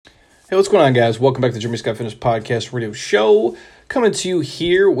Hey, what's going on, guys? Welcome back to the Jeremy Scott Fitness Podcast Radio Show. Coming to you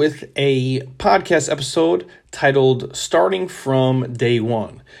here with a podcast episode titled Starting from Day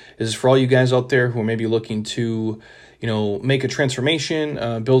One. This is for all you guys out there who are maybe looking to, make a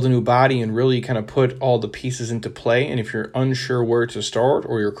transformation, build a new body, and really kind of put all the pieces into play. And if you're unsure where to start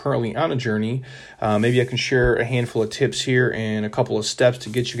or you're currently on a journey, maybe I can share a handful of tips here and a couple of steps to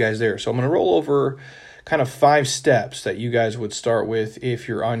get you guys there. So I'm going to roll over kind of 5 steps that you guys would start with if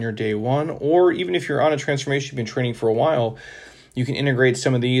you're on your day one, or even if you're on a transformation, you've been training for a while, you can integrate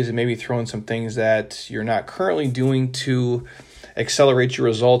some of these and maybe throw in some things that you're not currently doing to accelerate your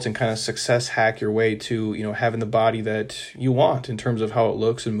results and kind of success hack your way to, having the body that you want in terms of how it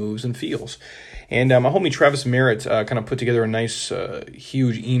looks and moves and feels. And my homie Travis Merritt kind of put together a nice,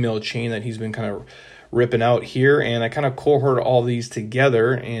 huge email chain that he's been kind of ripping out here, and I kind of cohorted all these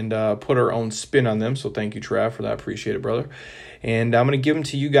together and put our own spin on them. So thank you, Trav, for that. Appreciate it, brother. And I'm going to give them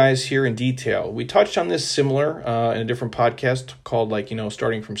to you guys here in detail. We touched on this similar in a different podcast called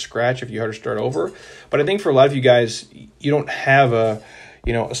starting from scratch if you had to start over. But I think for a lot of you guys, you don't have a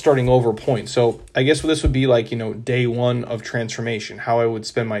starting over point. So I guess this would be day one of transformation, how I would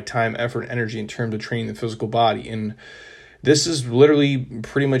spend my time, effort, and energy in terms of training the physical body. And this is literally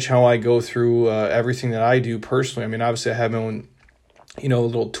pretty much how I go through everything that I do personally. I mean, obviously I have my own,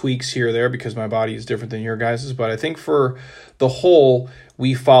 little tweaks here or there because my body is different than your guys's. But I think for the whole,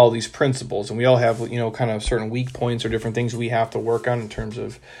 we follow these principles, and we all have, kind of certain weak points or different things we have to work on in terms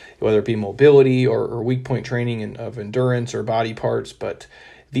of whether it be mobility or weak point training and of endurance or body parts. But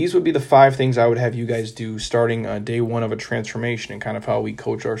these would be the 5 things I would have you guys do starting day one of a transformation and kind of how we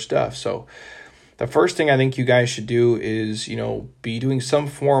coach our stuff. So the first thing I think you guys should do is, be doing some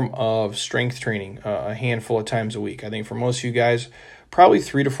form of strength training a handful of times a week. I think for most of you guys, probably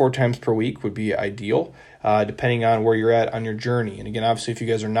 3 to 4 times per week would be ideal, depending on where you're at on your journey. And again, obviously, if you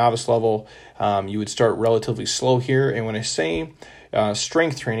guys are novice level, you would start relatively slow here. And when I say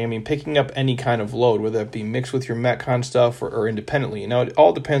strength training, I mean picking up any kind of load, whether that be mixed with your Metcon stuff or independently. Now, it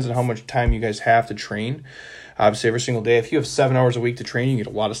all depends on how much time you guys have to train. Obviously, every single day, if you have 7 hours a week to train, you get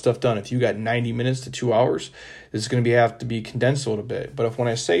a lot of stuff done. If you got 90 minutes to 2 hours, this is going to have to be condensed a little bit. But when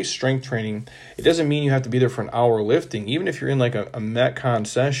I say strength training, it doesn't mean you have to be there for an hour lifting. Even if you're in a Metcon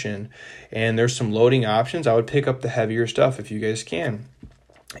session and there's some loading options, I would pick up the heavier stuff if you guys can.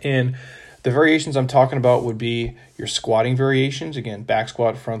 And the variations I'm talking about would be your squatting variations. Again, back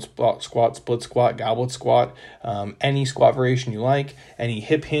squat, front squat, split squat, goblet squat, any squat variation you like, any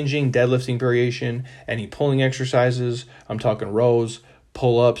hip hinging, deadlifting variation, any pulling exercises. I'm talking rows,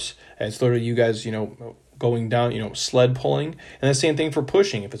 pull-ups. It's literally you guys, going down, sled pulling. And the same thing for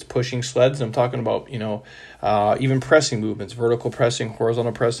pushing. If it's pushing sleds, I'm talking about, even pressing movements, vertical pressing,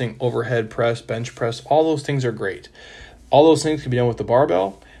 horizontal pressing, overhead press, bench press. All those things are great. All those things can be done with the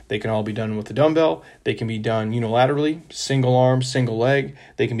barbell. They can all be done with the dumbbell. They can be done unilaterally, single arm, single leg.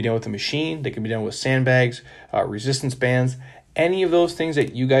 They can be done with a machine. They can be done with sandbags, resistance bands. Any of those things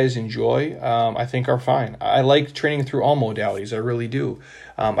that you guys enjoy, I think are fine. I like training through all modalities. I really do.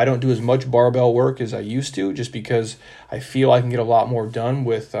 I don't do as much barbell work as I used to just because I feel I can get a lot more done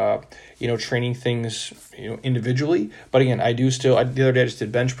with, training things, individually. But again, I do still, the other day I just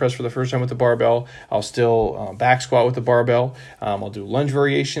did bench press for the first time with the barbell. I'll still back squat with the barbell. I'll do lunge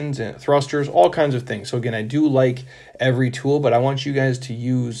variations and thrusters, all kinds of things. So again, I do like every tool, but I want you guys to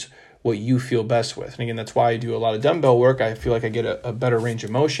use what you feel best with. And again, that's why I do a lot of dumbbell work. I feel like I get a better range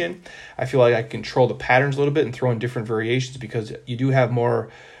of motion. I feel like I control the patterns a little bit and throw in different variations because you do have more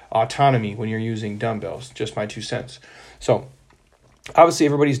autonomy when you're using dumbbells. Just my 2 cents. So obviously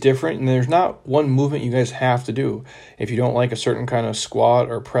everybody's different, and there's not one movement you guys have to do. If you don't like a certain kind of squat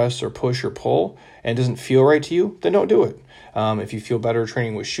or press or push or pull and it doesn't feel right to you, then don't do it. If you feel better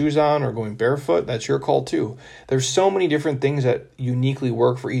training with shoes on or going barefoot, that's your call too. There's so many different things that uniquely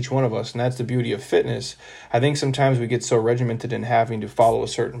work for each one of us, and that's the beauty of fitness. I think sometimes we get so regimented in having to follow a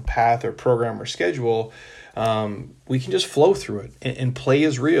certain path or program or schedule, we can just flow through it, and play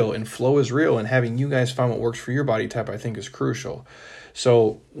is real and flow is real, and having you guys find what works for your body type I think is crucial.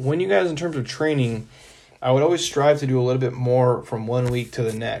 So when you guys, in terms of training, I would always strive to do a little bit more from one week to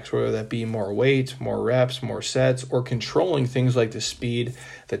the next, whether that be more weight, more reps, more sets, or controlling things like the speed,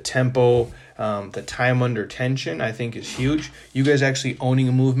 the tempo, the time under tension, I think is huge. You guys actually owning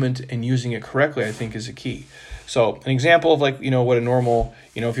a movement and using it correctly, I think is a key. So an example of what a normal,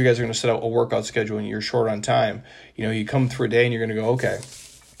 if you guys are going to set out a workout schedule and you're short on time, you come through a day and you're going to go, okay,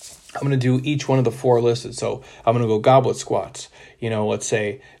 I'm going to do each one of the 4 listed. So I'm going to go goblet squats, let's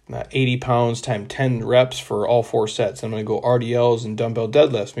say 80 pounds times 10 reps for all 4 sets. I'm going to go RDLs and dumbbell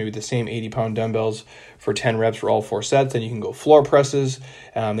deadlifts, maybe the same 80-pound dumbbells for 10 reps for all 4 sets. Then you can go floor presses,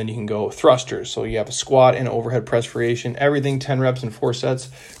 then you can go thrusters. So you have a squat and overhead press variation, everything 10 reps and 4 sets,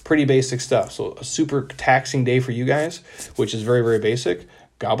 pretty basic stuff. So a super taxing day for you guys, which is very, very basic.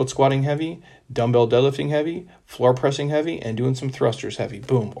 Goblet squatting heavy, dumbbell deadlifting heavy, floor pressing heavy, and doing some thrusters heavy.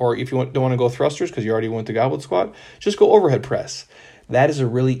 Boom. Or if you don't want to go thrusters because you already went the goblet squat, just go overhead press. That is a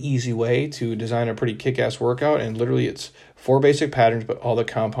really easy way to design a pretty kick-ass workout, and literally it's 4 basic patterns, but all the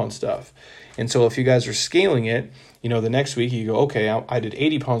compound stuff. And so if you guys are scaling it, the next week you go, okay, I did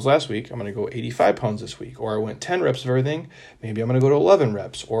 80 pounds last week. I'm going to go 85 pounds this week. Or I went 10 reps of everything. Maybe I'm going to go to 11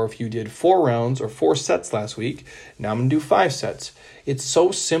 reps. Or if you did 4 rounds or 4 sets last week, now I'm going to do 5 sets. It's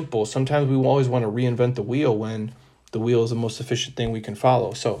so simple. Sometimes we always want to reinvent the wheel when the wheel is the most efficient thing we can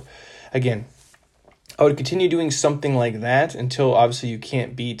follow. So again, I would continue doing something like that until obviously you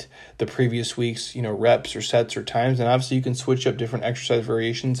can't beat the previous week's, reps or sets or times. And obviously you can switch up different exercise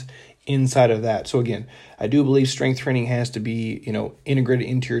variations inside of that. So again, I do believe strength training has to be, integrated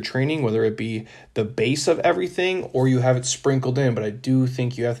into your training, whether it be the base of everything or you have it sprinkled in. But I do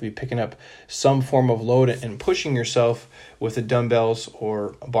think you have to be picking up some form of load and pushing yourself with the dumbbells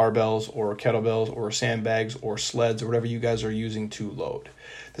or barbells or kettlebells or sandbags or sleds or whatever you guys are using to load.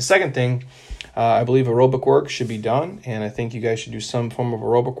 The second thing, I believe aerobic work should be done, and I think you guys should do some form of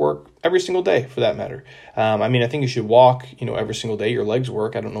aerobic work every single day for that matter. I think you should walk, every single day. Your legs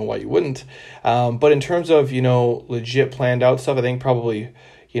work. I don't know why you wouldn't. But in terms of, legit planned out stuff, I think probably,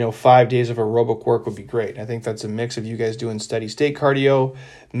 5 days of aerobic work would be great. I think that's a mix of you guys doing steady state cardio,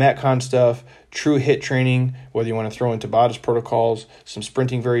 Metcon stuff, true HIIT training, whether you want to throw in Tabata's protocols, some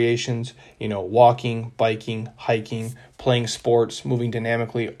sprinting variations, walking, biking, hiking, playing sports, moving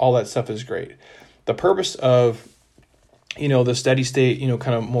dynamically, all that stuff is great. The purpose of, the steady state,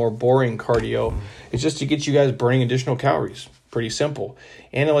 kind of more boring cardio is just to get you guys burning additional calories. Pretty simple.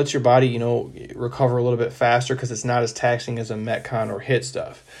 And it lets your body, recover a little bit faster because it's not as taxing as a Metcon or HIIT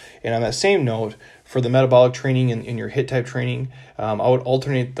stuff. And on that same note, for the metabolic training and in your HIIT type training, I would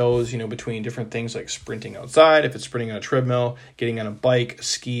alternate those, between different things like sprinting outside. If it's sprinting on a treadmill, getting on a bike, a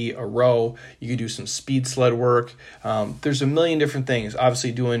ski, a row, you could do some speed sled work. There's a million different things.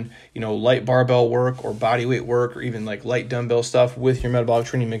 Obviously doing, light barbell work or body weight work or even like light dumbbell stuff with your metabolic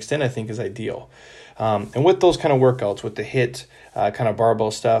training mixed in, I think is ideal. And with those kind of workouts, with the HIIT kind of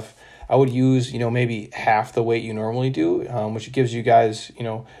barbell stuff, I would use, maybe half the weight you normally do, which gives you guys,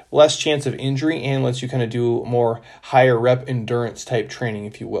 less chance of injury and lets you kind of do more higher rep endurance type training,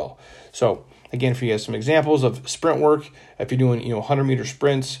 if you will. So again, for you guys, some examples of sprint work. If you're doing, 100-meter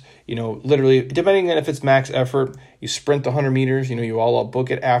sprints, literally, depending on if it's max effort, you sprint the 100 meters, you all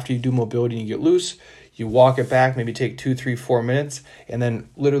book it after you do mobility and you get loose. You walk it back, maybe take 2, 3, 4 minutes, and then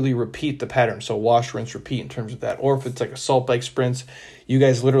literally repeat the pattern. So wash, rinse, repeat in terms of that. Or if it's like assault bike sprints, you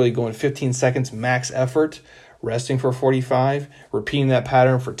guys literally go in 15 seconds max effort, resting for 45, repeating that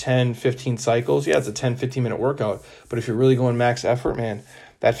pattern for 10, 15 cycles. Yeah, it's a 10, 15-minute workout. But if you're really going max effort, man,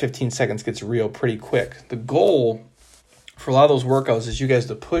 that 15 seconds gets real pretty quick. The goal for a lot of those workouts is you guys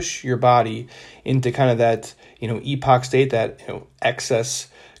to push your body into kind of that, EPOC state, that, excess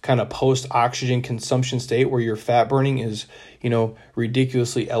kind of post-oxygen consumption state where your fat burning is,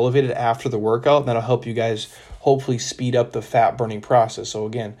 ridiculously elevated after the workout. And that'll help you guys hopefully speed up the fat burning process. So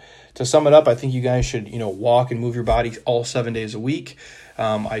again, to sum it up, I think you guys should, walk and move your body all 7 days a week.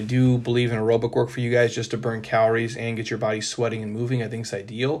 I do believe in aerobic work for you guys just to burn calories and get your body sweating and moving. I think it's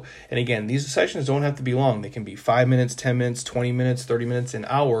ideal. And again, these sessions don't have to be long. They can be 5 minutes, 10 minutes, 20 minutes, 30 minutes, an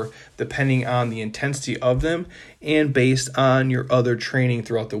hour, depending on the intensity of them and based on your other training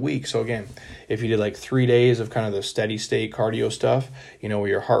throughout the week. So again, if you did like 3 days of kind of the steady state cardio stuff, where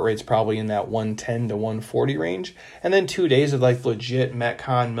your heart rate's probably in that 110 to 140 range, and then 2 days of like legit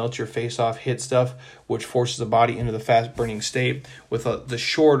Metcon, melt your face off, HIIT stuff, which forces the body into the fast burning state with the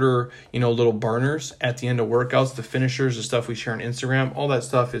shorter, little burners at the end of workouts, the finishers, the stuff we share on Instagram, all that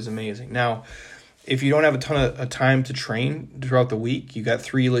stuff is amazing. Now, if you don't have a ton of time to train throughout the week, you got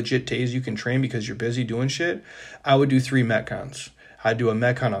 3 legit days you can train because you're busy doing shit, I would do 3 Metcons. I'd do a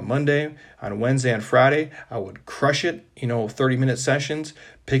Metcon on Monday, on Wednesday, and Friday. I would crush it, 30-minute sessions,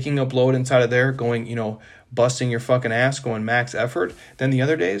 picking up load inside of there, going, busting your fucking ass, going max effort. Then the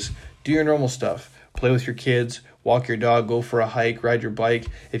other days, do your normal stuff. Play with your kids, walk your dog, go for a hike, ride your bike.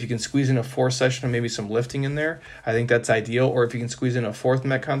 If you can squeeze in a 4th session and maybe some lifting in there, I think that's ideal. Or if you can squeeze in a 4th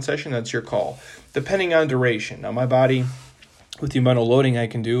Metcon session, that's your call, depending on duration. Now, my body with the amount of loading I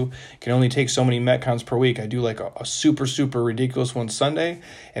can do, can only take so many Metcons per week. I do like a super, super ridiculous one Sunday,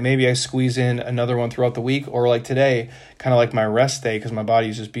 and maybe I squeeze in another one throughout the week, or like today, kind of like my rest day because my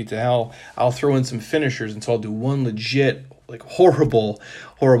body's just beat to hell, I'll throw in some finishers, and so I'll do one legit, like horrible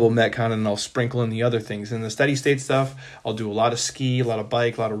Metcon, and I'll sprinkle in the other things. In the steady state stuff, I'll do a lot of ski, a lot of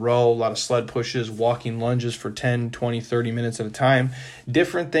bike, a lot of row, a lot of sled pushes, walking lunges for 10, 20, 30 minutes at a time.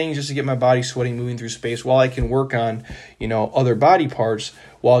 Different things just to get my body sweating, moving through space while I can work on, other body parts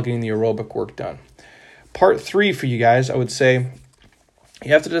while getting the aerobic work done. Part 3 for you guys, I would say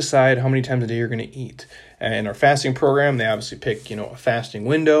you have to decide how many times a day you're going to eat. In our fasting program, they obviously pick, a fasting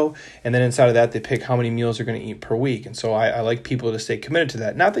window, and then inside of that, they pick how many meals they're going to eat per week. And so I like people to stay committed to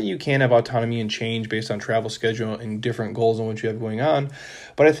that. Not that you can't have autonomy and change based on travel schedule and different goals and what you have going on,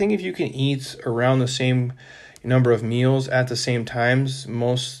 but I think if you can eat around the same number of meals at the same times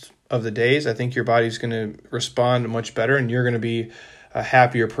most of the days, I think your body's going to respond much better, and you're going to be a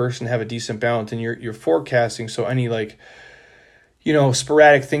happier person, have a decent balance, and you're forecasting. So any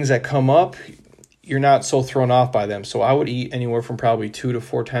sporadic things that come up, you're not so thrown off by them. So I would eat anywhere from probably 2 to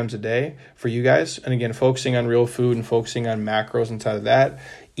 4 times a day for you guys. And again, focusing on real food and focusing on macros inside of that.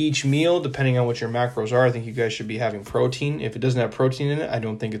 Each meal, depending on what your macros are, I think you guys should be having protein. If it doesn't have protein in it, I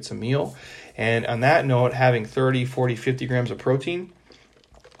don't think it's a meal. And on that note, having 30, 40, 50 grams of protein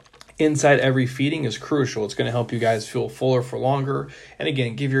inside every feeding is crucial. It's going to help you guys feel fuller for longer. And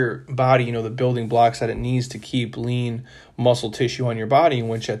again, give your body, the building blocks that it needs to keep lean muscle tissue on your body,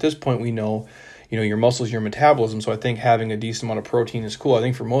 which at this point we know, your muscles, your metabolism. So I think having a decent amount of protein is cool. I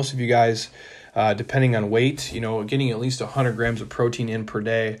think for most of you guys, depending on weight, getting at least 100 grams of protein in per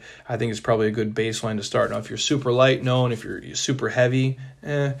day, I think is probably a good baseline to start. Now, if you're super light, no, and if you're super heavy,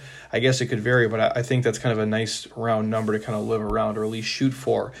 I guess it could vary, but I think that's kind of a nice round number to kind of live around, or at least shoot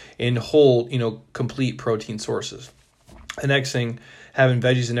for in whole, complete protein sources. The next thing, having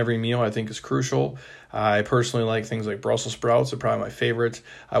veggies in every meal, I think is crucial. I personally like things like Brussels sprouts. They're probably my favorites.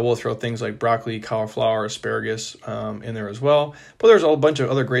 I will throw things like broccoli, cauliflower, asparagus in there as well. But there's a bunch of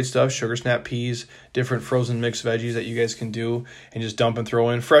other great stuff, sugar snap peas, different frozen mixed veggies that you guys can do and just dump and throw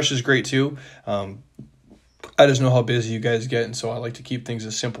in. Fresh is great too. I just know how busy you guys get, and so I like to keep things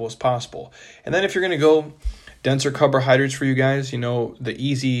as simple as possible. And then if you're going to go denser carbohydrates for you guys, the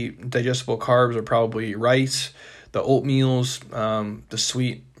easy digestible carbs are probably rice, the oatmeals, the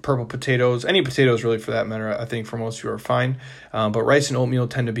sweet purple potatoes, any potatoes really for that matter, I think for most of you are fine. But rice and oatmeal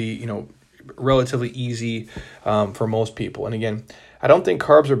tend to be, relatively easy for most people. And again, I don't think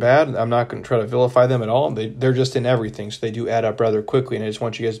carbs are bad. I'm not going to try to vilify them at all. They're just in everything, so they do add up rather quickly, and I just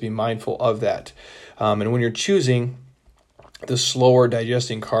want you guys to be mindful of that. And when you're choosing the slower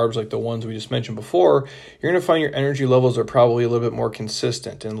digesting carbs like the ones we just mentioned before, you're going to find your energy levels are probably a little bit more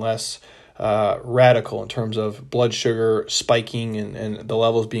consistent and less radical in terms of blood sugar spiking and the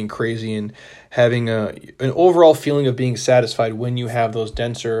levels being crazy, and having an overall feeling of being satisfied when you have those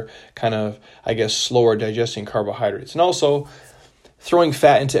denser kind of, slower digesting carbohydrates. And also, throwing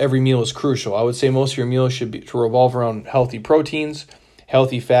fat into every meal is crucial. I would say most of your meals should be to revolve around healthy proteins,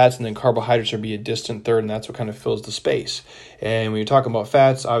 healthy fats, and then carbohydrates would be a distant third, and that's what kind of fills the space. And when you're talking about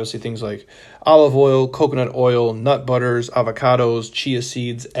fats, obviously things like olive oil, coconut oil, nut butters, avocados, chia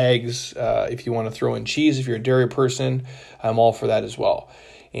seeds, eggs. If you want to throw in cheese, if you're a dairy person, I'm all for that as well.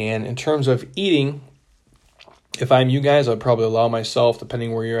 And in terms of eating, if I'm you guys, I'd probably allow myself,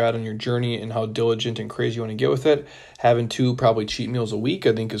 depending where you're at on your journey and how diligent and crazy you want to get with it, having 2 probably cheat meals a week,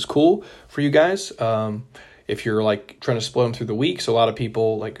 I think is cool for you guys. If you're trying to split them through the week, so a lot of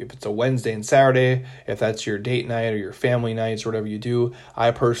people, if it's a Wednesday and Saturday, if that's your date night or your family nights or whatever you do,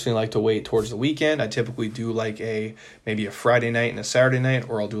 I personally like to wait towards the weekend. I typically do maybe a Friday night and a Saturday night,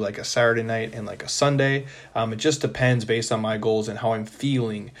 or I'll do a Saturday night and a Sunday. It just depends based on my goals and how I'm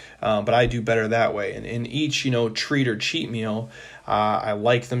feeling, but I do better that way. And in each, treat or cheat meal, I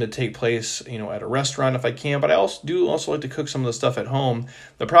like them to take place, at a restaurant if I can, but I also like to cook some of the stuff at home.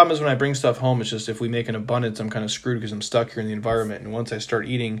 The problem is when I bring stuff home, it's just if we make an abundance, I'm kind of screwed because I'm stuck here in the environment. And once I start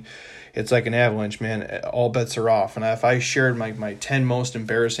eating, it's like an avalanche, man. All bets are off. And if I shared my 10 most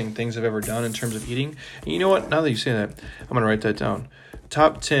embarrassing things I've ever done in terms of eating, and you know what? Now that you say that, I'm going to write that down.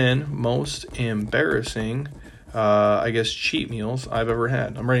 Top 10 most embarrassing, cheat meals I've ever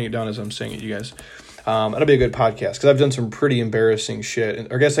had. I'm writing it down as I'm saying it, you guys. That'll be a good podcast because I've done some pretty embarrassing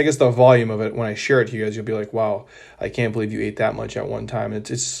shit. Or I guess the volume of it, when I share it to you guys, you'll be like, wow, I can't believe you ate that much at one time. It's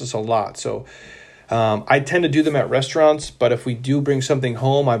just a lot. So I tend to do them at restaurants, but if we do bring something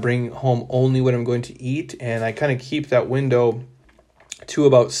home, I bring home only what I'm going to eat, and I kind of keep that window to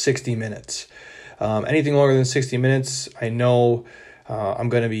about 60 minutes. Anything longer than 60 minutes, I know I'm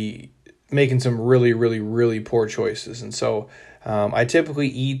going to be making some really, really, really poor choices. And so I typically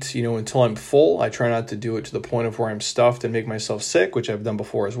eat, until I'm full. I try not to do it to the point of where I'm stuffed and make myself sick, which I've done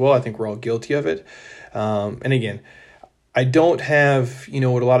before as well. I think we're all guilty of it. And again, I don't have,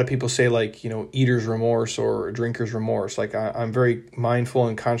 what a lot of people say, like, eater's remorse or drinker's remorse. Like, I'm very mindful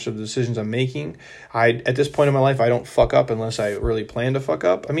and conscious of the decisions I'm making. At this point in my life, I don't fuck up unless I really plan to fuck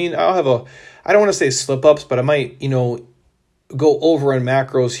up. I mean, I don't want to say slip ups, but I might, go over on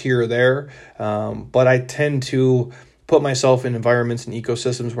macros here or there. But I tend to put myself in environments and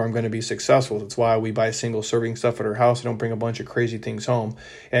ecosystems where I'm going to be successful. That's why we buy single serving stuff at our house. I don't bring a bunch of crazy things home.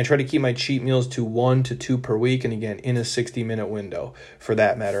 And I try to keep my cheat meals to 1 to 2 per week. And again, in a 60-minute window for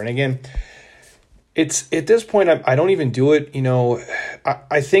that matter. And again, it's at this point, I don't even do it.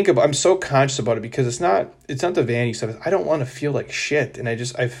 I'm so conscious about it because it's not the vanity stuff. I don't want to feel like shit. And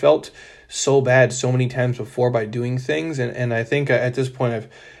I felt so bad so many times before by doing things. And I think at this point,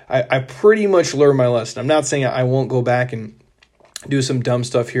 I pretty much learned my lesson. I'm not saying I won't go back and do some dumb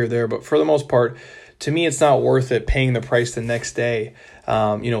stuff here or there, but for the most part, to me, it's not worth it paying the price the next day,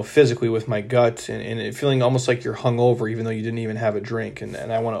 physically with my gut and it feeling almost like you're hungover, even though you didn't even have a drink. And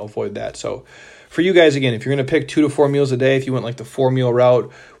I want to avoid that. So for you guys, again, if you're going to pick 2 to 4 meals a day, if you went like the 4-meal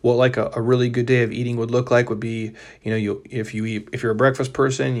route, what like a really good day of eating would look like would be, if you're a breakfast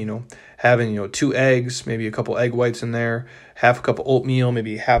person, having, 2 eggs, maybe a couple egg whites in there, half a cup of oatmeal,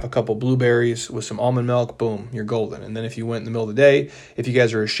 maybe half a cup of blueberries with some almond milk, boom, you're golden. And then if you went in the middle of the day, if you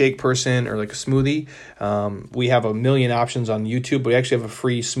guys are a shake person or like a smoothie, we have a million options on YouTube, but we actually have a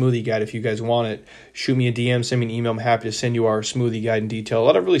free smoothie guide if you guys want it. Shoot me a DM, send me an email. I'm happy to send you our smoothie guide in detail. A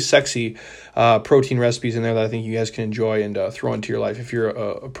lot of really sexy protein recipes in there that I think you guys can enjoy and throw into your life if you're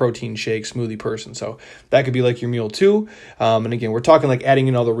a protein shake smoothie person. So that could be like your meal 2. And again, we're talking like adding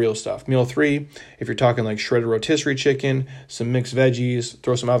in all the real stuff. Meal 3, if you're talking like shredded rotisserie chicken, some mixed veggies,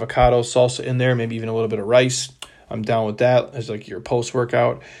 throw some avocado, salsa in there, maybe even a little bit of rice. I'm down with that as like your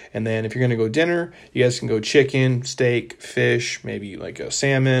post-workout. And then if you're going to go dinner, you guys can go chicken, steak, fish, maybe like a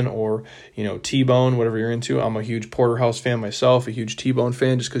salmon or, T-bone, whatever you're into. I'm a huge porterhouse fan myself, a huge T-bone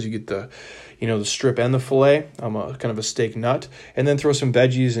fan just because you get the strip and the fillet. I'm a kind of a steak nut. And then throw some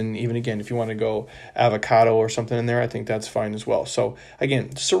veggies. And even again, if you want to go avocado or something in there, I think that's fine as well. So again,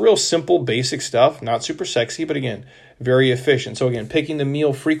 just a real simple, basic stuff, not super sexy, but again, very efficient. So again, picking the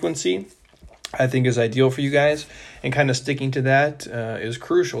meal frequency, I think is ideal for you guys, and kind of sticking to that is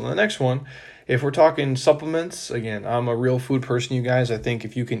crucial. And the next one, if we're talking supplements, again, I'm a real food person, you guys. I think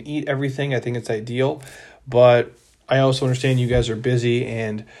if you can eat everything, I think it's ideal. But I also understand you guys are busy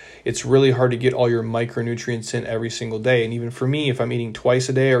and it's really hard to get all your micronutrients in every single day. And even for me, if I'm eating twice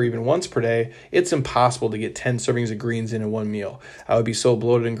a day or even once per day, it's impossible to get 10 servings of greens in one meal. I would be so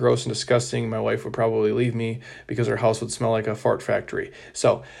bloated and gross and disgusting. My wife would probably leave me because her house would smell like a fart factory.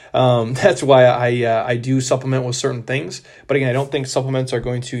 So that's why I do supplement with certain things. But again, I don't think supplements are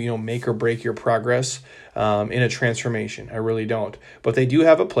going to make or break your progress in a transformation. I really don't. But they do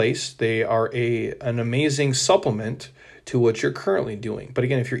have a place. They are an amazing supplement to what you're currently doing. But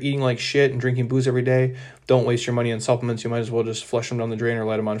again, if you're eating like shit and drinking booze every day, don't waste your money on supplements. You might as well just flush them down the drain or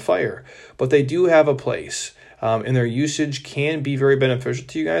light them on fire. But they do have a place. And their usage can be very beneficial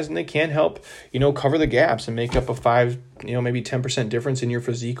to you guys, and they can help, cover the gaps and make up a 5, maybe 10% difference in your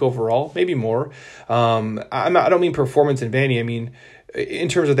physique overall, maybe more. I don't mean performance and vanity. I mean, in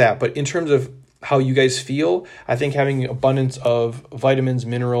terms of that, but in terms of how you guys feel, I think having abundance of vitamins,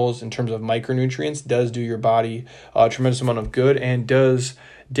 minerals, in terms of micronutrients does do your body a tremendous amount of good and does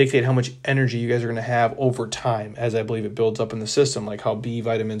dictate how much energy you guys are going to have over time, as I believe it builds up in the system, like how B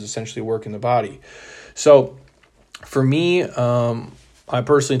vitamins essentially work in the body. So for me, I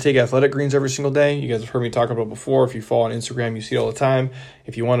personally take Athletic Greens every single day. You guys have heard me talk about it before. If you follow on Instagram, you see it all the time.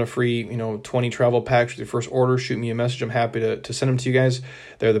 If you want a free, 20 travel packs with your first order, shoot me a message. I'm happy to send them to you guys.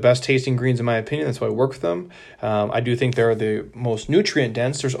 They're the best tasting greens in my opinion. That's why I work with them. I do think they're the most nutrient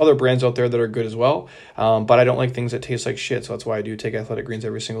dense. There's other brands out there that are good as well, but I don't like things that taste like shit. So that's why I do take Athletic Greens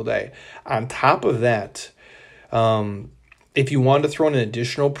every single day. On top of that, if you want to throw in an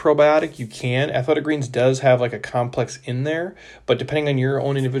additional probiotic, you can. Athletic Greens does have like a complex in there, but depending on your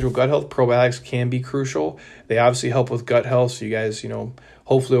own individual gut health, probiotics can be crucial. They obviously help with gut health, so you guys,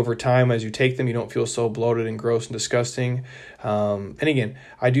 hopefully over time as you take them, you don't feel so bloated and gross and disgusting. And again,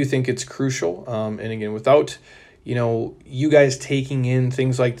 I do think it's crucial. And again, without you guys taking in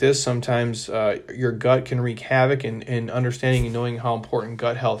things like this, sometimes your gut can wreak havoc, and understanding and knowing how important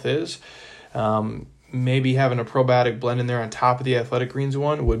gut health is. maybe having a probiotic blend in there on top of the Athletic Greens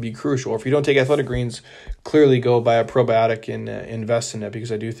one would be crucial. If you don't take Athletic Greens, clearly go buy a probiotic and invest in it,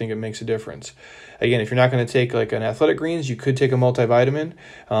 because I do think it makes a difference. Again, if you're not going to take like an Athletic Greens, you could take a multivitamin.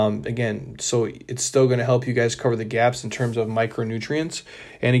 Again, so it's still going to help you guys cover the gaps in terms of micronutrients.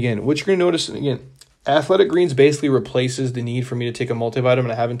 And again, what you're going to notice, again, Athletic Greens basically replaces the need for me to take a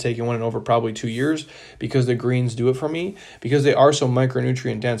multivitamin. I haven't taken one in over probably 2 years because the greens do it for me, because they are so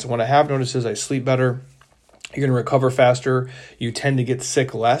micronutrient dense. And what I have noticed is I sleep better. You're going to recover faster. You tend to get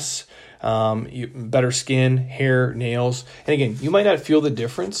sick less. Better skin, hair, nails. And again, you might not feel the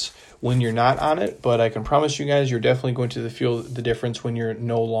difference when you're not on it, but I can promise you guys, you're definitely going to feel the difference when you're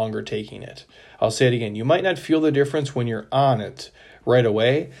no longer taking it. I'll say it again. You might not feel the difference when you're on it right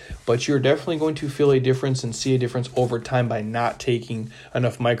away, but you're definitely going to feel a difference and see a difference over time by not taking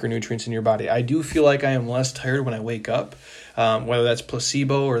enough micronutrients in your body. I do feel like I am less tired when I wake up, whether that's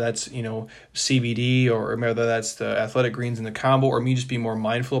placebo or that's, CBD, or whether that's the Athletic Greens in the combo, or me just being more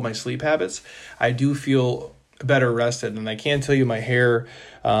mindful of my sleep habits. I do feel better rested, and I can tell you my hair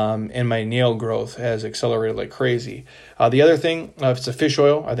and my nail growth has accelerated like crazy. The other thing, if it's a fish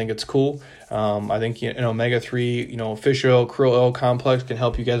oil, I think it's cool. I think omega-3, fish oil, krill oil complex can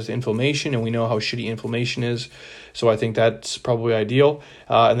help you guys with inflammation, and we know how shitty inflammation is. So I think that's probably ideal.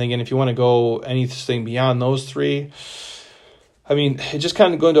 And then again, if you want to go anything beyond those three, it just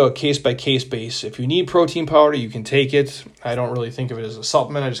kind of go into a case-by-case base. If you need protein powder, you can take it. I don't really think of it as a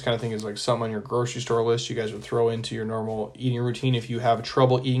supplement. I just kind of think it's like something on your grocery store list you guys would throw into your normal eating routine if you have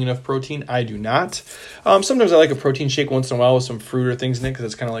trouble eating enough protein. I do not. Sometimes I like a protein shake once in a while with some fruit or things in it because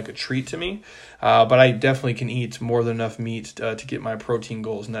it's kind of like a treat to me. But I definitely can eat more than enough meat to get my protein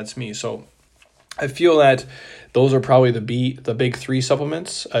goals, and that's me. So I feel that those are probably the big three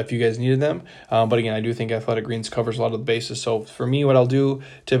supplements if you guys needed them. But again, I do think Athletic Greens covers a lot of the bases. So for me, what I'll do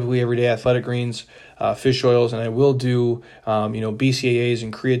typically every day, Athletic Greens, fish oils, and I will do, BCAAs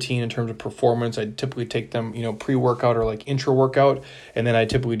and creatine in terms of performance. I typically take them, pre-workout or like intra-workout. And then I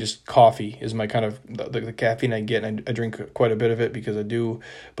typically just coffee is my kind of the caffeine I get. And I drink quite a bit of it because I do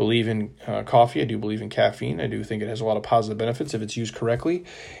believe in coffee. I do believe in caffeine. I do think it has a lot of positive benefits if it's used correctly.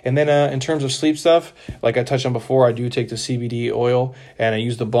 And then in terms of sleep stuff, like I touched on before, I do take the CBD oil and I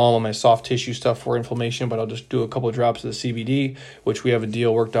use the balm on my soft tissue stuff for inflammation, but I'll just do a couple of drops of the CBD, which we have a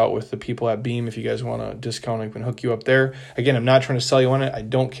deal worked out with the people at Beam. If you guys want a discount, I can hook you up there. Again, I'm not trying to sell you on it. I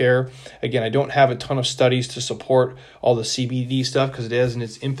don't care. Again, I don't have a ton of studies to support all the CBD stuff because it is in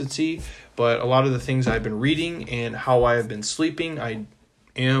its infancy, but a lot of the things I've been reading and how I have been sleeping, I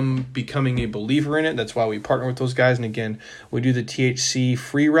am becoming a believer in it. That's why we partner with those guys. And again, we do the THC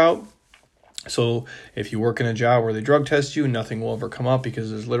free route. So if you work in a job where they drug test you, nothing will ever come up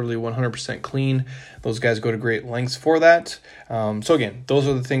because it's literally 100% clean. Those guys go to great lengths for that. So again, those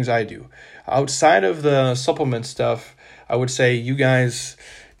are the things I do. Outside of the supplement stuff, I would say you guys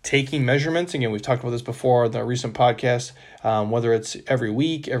taking measurements. Again, we've talked about this before in the recent podcast, whether it's every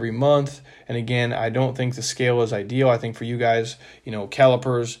week, every month. And again, I don't think the scale is ideal. I think for you guys,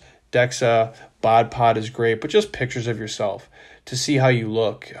 calipers, DEXA, BodPod is great, but just pictures of yourself to see how you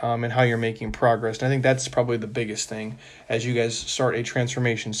look and how you're making progress. And I think that's probably the biggest thing as you guys start a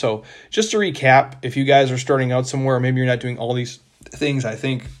transformation. So just to recap, if you guys are starting out somewhere, maybe you're not doing all these things, I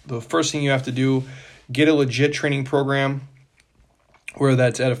think the first thing you have to do, get a legit training program, whether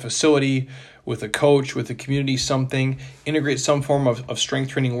that's at a facility, with a coach, with a community, something. Integrate some form of strength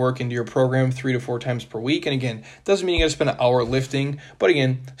training work into your program 3 to 4 times per week. And again, doesn't mean you got to spend an hour lifting, but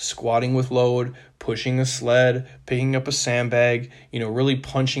again, squatting with load, pushing a sled, picking up a sandbag, really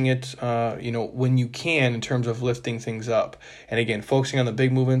punching it, when you can in terms of lifting things up. And again, focusing on the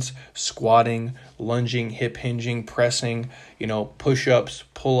big movements, squatting, lunging, hip hinging, pressing, push-ups,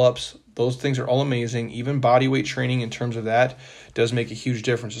 pull-ups. Those things are all amazing. Even body weight training in terms of that does make a huge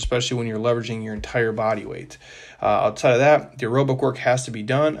difference, especially when you're leveraging your entire body weight. Outside of that, the aerobic work has to be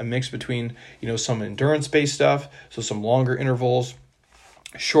done, a mix between, some endurance-based stuff, so some longer intervals,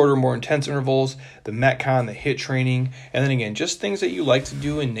 shorter, more intense intervals, the Metcon, the HIIT training, and then again, just things that you like to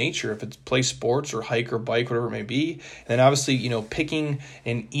do in nature, if it's play sports or hike or bike, whatever it may be. And then obviously, picking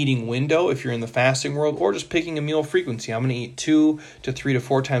an eating window if you're in the fasting world, or just picking a meal frequency. I'm going to eat 2 to 3 to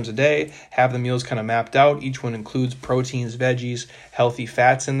 4 times a day, have the meals kind of mapped out. Each one includes proteins, veggies, healthy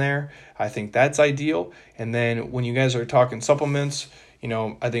fats in there. I think that's ideal. And then when you guys are talking supplements,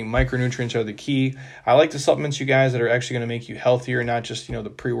 I think micronutrients are the key. I like the supplements, you guys, that are actually going to make you healthier, not just, the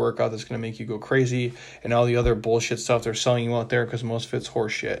pre-workout that's going to make you go crazy and all the other bullshit stuff they're selling you out there, because most of it's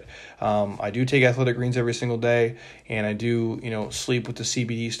horse shit. I do take Athletic Greens every single day, and I do, sleep with the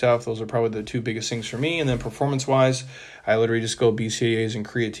CBD stuff. Those are probably the two biggest things for me. And then performance-wise, I literally just go BCAAs and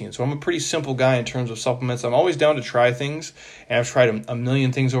creatine. So I'm a pretty simple guy in terms of supplements. I'm always down to try things, and I've tried a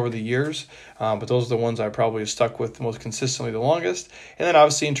million things over the years, but those are the ones I probably have stuck with the most consistently the longest. And then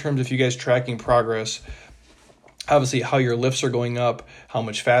obviously in terms of you guys tracking progress, obviously how your lifts are going up, how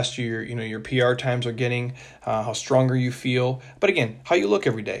much faster your PR times are getting, how stronger you feel. But again, how you look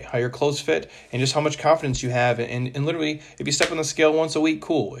every day, how your clothes fit, and just how much confidence you have. And literally, if you step on the scale once a week,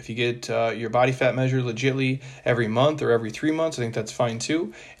 cool. If you get your body fat measured legitly every month or every 3 months, I think that's fine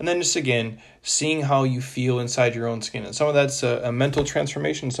too. And then just again, seeing how you feel inside your own skin. And some of that's a mental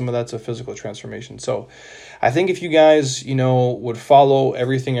transformation, some of that's a physical transformation. So I think if you guys, would follow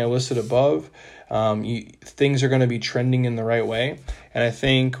everything I listed above, things are going to be trending in the right way. And I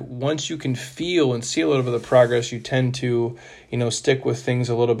think once you can feel and see a little bit of the progress, you tend to, stick with things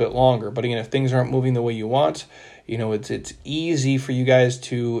a little bit longer. But again, if things aren't moving the way you want, it's easy for you guys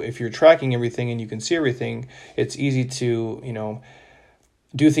to, if you're tracking everything and you can see everything, it's easy to,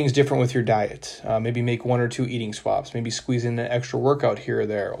 do things different with your diet. Maybe make 1 or 2 eating swaps. Maybe squeeze in an extra workout here or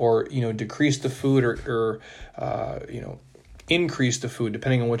there, or decrease the food or increase the food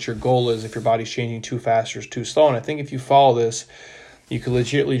depending on what your goal is. If your body's changing too fast or too slow, and I think if you follow this, you could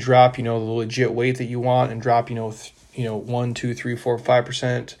legitimately drop the legit weight that you want and drop 1, 2, 3, 4,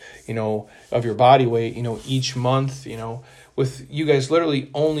 5% of your body weight each month. With you guys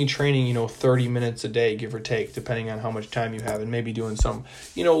literally only training, 30 minutes a day, give or take, depending on how much time you have, and maybe doing some,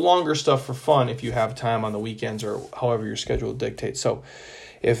 longer stuff for fun if you have time on the weekends or however your schedule dictates. So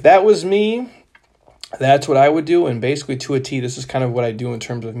if that was me, that's what I would do. And basically to a T, this is kind of what I do in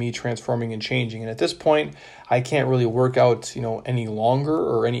terms of me transforming and changing. And at this point, I can't really work out, any longer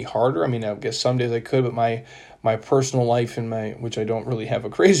or any harder. I mean, I guess some days I could, but my personal life and which I don't really have a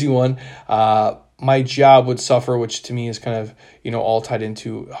crazy one, my job would suffer, which to me is kind of, all tied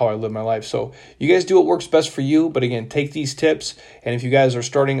into how I live my life. So you guys do what works best for you. But again, take these tips. And if you guys are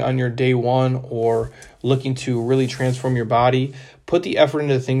starting on your day one or looking to really transform your body, put the effort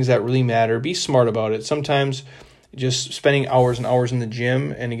into things that really matter. Be smart about it. Sometimes just spending hours and hours in the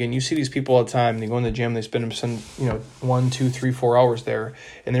gym. And again, you see these people all the time. They go in the gym, they spend 1, 2, 3, 4 hours there,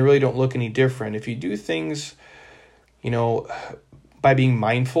 and they really don't look any different. If you do things, by being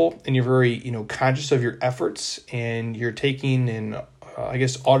mindful and you're very, conscious of your efforts, and you're taking and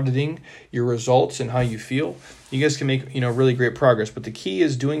auditing your results and how you feel, you guys can make, really great progress. But the key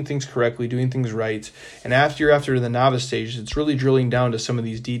is doing things correctly, doing things right. And after the novice stage, it's really drilling down to some of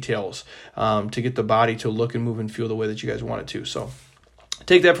these details to get the body to look and move and feel the way that you guys want it to. So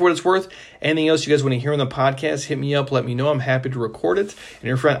take that for what it's worth. Anything else you guys want to hear on the podcast, hit me up, let me know. I'm happy to record it.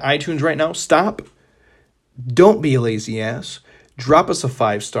 And if you're on iTunes right now, stop. Don't be a lazy ass. Drop us a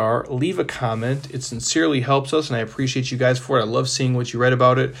 5-star, leave a comment. It sincerely helps us, and I appreciate you guys for it. I love seeing what you write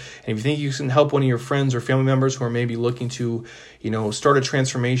about it. And if you think you can help one of your friends or family members who are maybe looking to, start a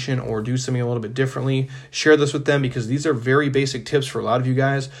transformation or do something a little bit differently, share this with them, because these are very basic tips for a lot of you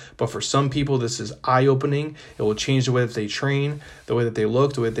guys. But for some people, this is eye-opening. It will change the way that they train, the way that they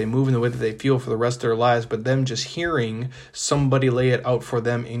look, the way that they move, and the way that they feel for the rest of their lives. But them just hearing somebody lay it out for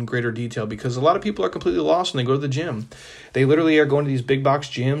them in greater detail, because a lot of people are completely lost when they go to the gym. They literally are going to these big box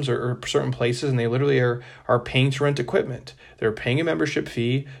gyms or certain places, and they literally are paying to rent equipment. They're paying a membership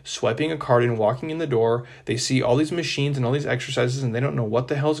fee, swiping a card and walking in the door. They see all these machines and all these exercises, and they don't know what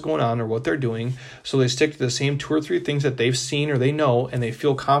the hell's going on or what they're doing. So they stick to the same 2 or 3 things that they've seen or they know and they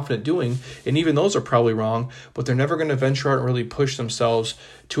feel confident doing. And even those are probably wrong, but they're never going to venture out and really push themselves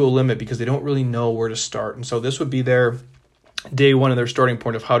to a limit because they don't really know where to start. And so this would be their day one of their starting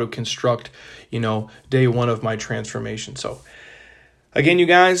point of how to construct, day one of my transformation. So again, you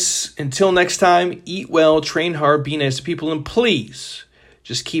guys, until next time, eat well, train hard, be nice to people, and please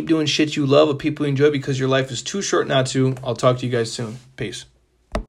just keep doing shit you love with people you enjoy, because your life is too short not to. I'll talk to you guys soon. Peace.